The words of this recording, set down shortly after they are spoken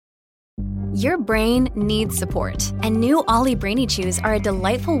Your brain needs support, and new Ollie Brainy Chews are a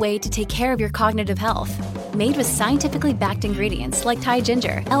delightful way to take care of your cognitive health. Made with scientifically backed ingredients like Thai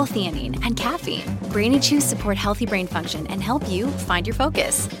ginger, L-theanine, and caffeine, Brainy Chews support healthy brain function and help you find your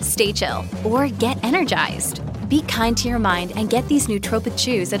focus, stay chill, or get energized. Be kind to your mind and get these nootropic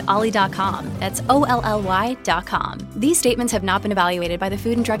chews at ollie.com. That's OLLY.com. These statements have not been evaluated by the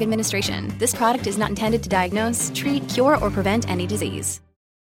Food and Drug Administration. This product is not intended to diagnose, treat, cure, or prevent any disease.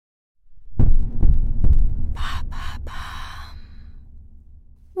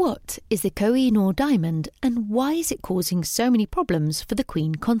 What is the Koh-i-Noor diamond and why is it causing so many problems for the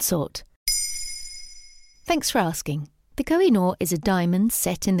Queen Consort? Thanks for asking. The Koh-i-Noor is a diamond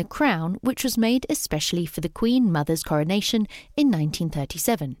set in the crown which was made especially for the Queen Mother's coronation in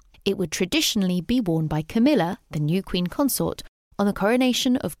 1937. It would traditionally be worn by Camilla, the new Queen Consort, on the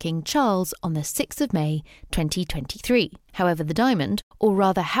coronation of King Charles on the 6th of May 2023. However, the diamond, or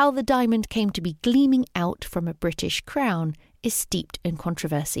rather how the diamond came to be gleaming out from a British crown, is steeped in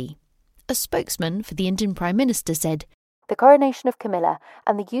controversy. A spokesman for the Indian Prime Minister said, "The coronation of Camilla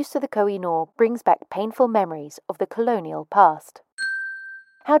and the use of the Koh-i-Noor brings back painful memories of the colonial past."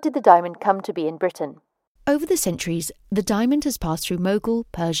 How did the diamond come to be in Britain? Over the centuries, the diamond has passed through Mughal,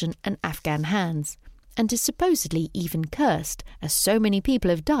 Persian and Afghan hands, and is supposedly even cursed, as so many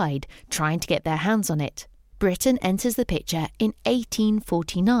people have died trying to get their hands on it. Britain enters the picture in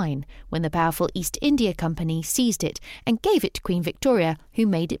 1849, when the powerful East India Company seized it and gave it to Queen Victoria, who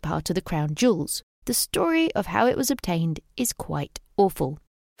made it part of the crown jewels. The story of how it was obtained is quite awful.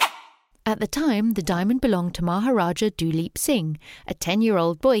 At the time, the diamond belonged to Maharaja Duleep Singh, a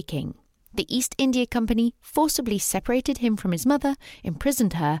 10-year-old boy king. The East India Company forcibly separated him from his mother,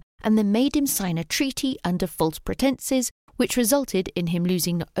 imprisoned her, and then made him sign a treaty under false pretences, which resulted in him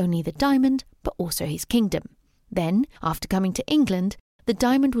losing not only the diamond, but also his kingdom. Then, after coming to England, the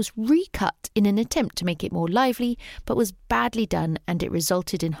diamond was recut in an attempt to make it more lively, but was badly done and it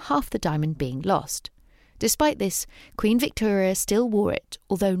resulted in half the diamond being lost. Despite this, Queen Victoria still wore it,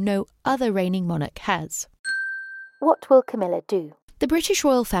 although no other reigning monarch has. What will Camilla do? The British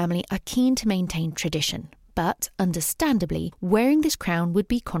royal family are keen to maintain tradition, but, understandably, wearing this crown would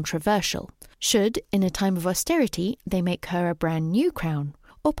be controversial. Should, in a time of austerity, they make her a brand new crown?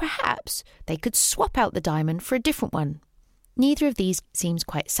 Or perhaps they could swap out the diamond for a different one. Neither of these seems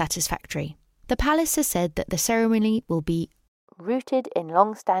quite satisfactory. The palace has said that the ceremony will be rooted in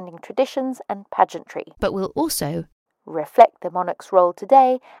long-standing traditions and pageantry, but will also reflect the monarch's role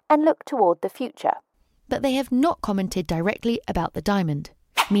today and look toward the future. But they have not commented directly about the diamond.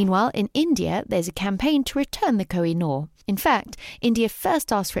 Meanwhile, in India, there's a campaign to return the Koh-i-Noor. In fact, India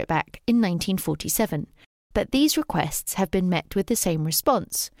first asked for it back in 1947. But these requests have been met with the same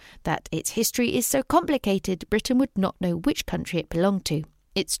response, that its history is so complicated Britain would not know which country it belonged to.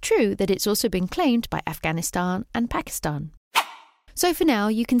 It's true that it's also been claimed by Afghanistan and Pakistan. So for now,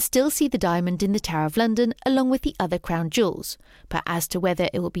 you can still see the diamond in the Tower of London along with the other crown jewels. But as to whether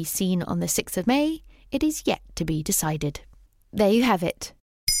it will be seen on the 6th of May, it is yet to be decided. There you have it.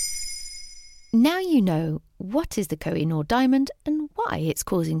 Now you know what is the Koh-i-Noor diamond and why it's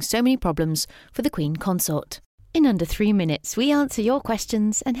causing so many problems for the Queen Consort. In under 3 minutes, we answer your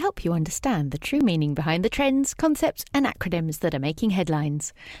questions and help you understand the true meaning behind the trends, concepts and acronyms that are making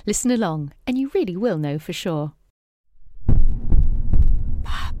headlines. Listen along and you really will know for sure.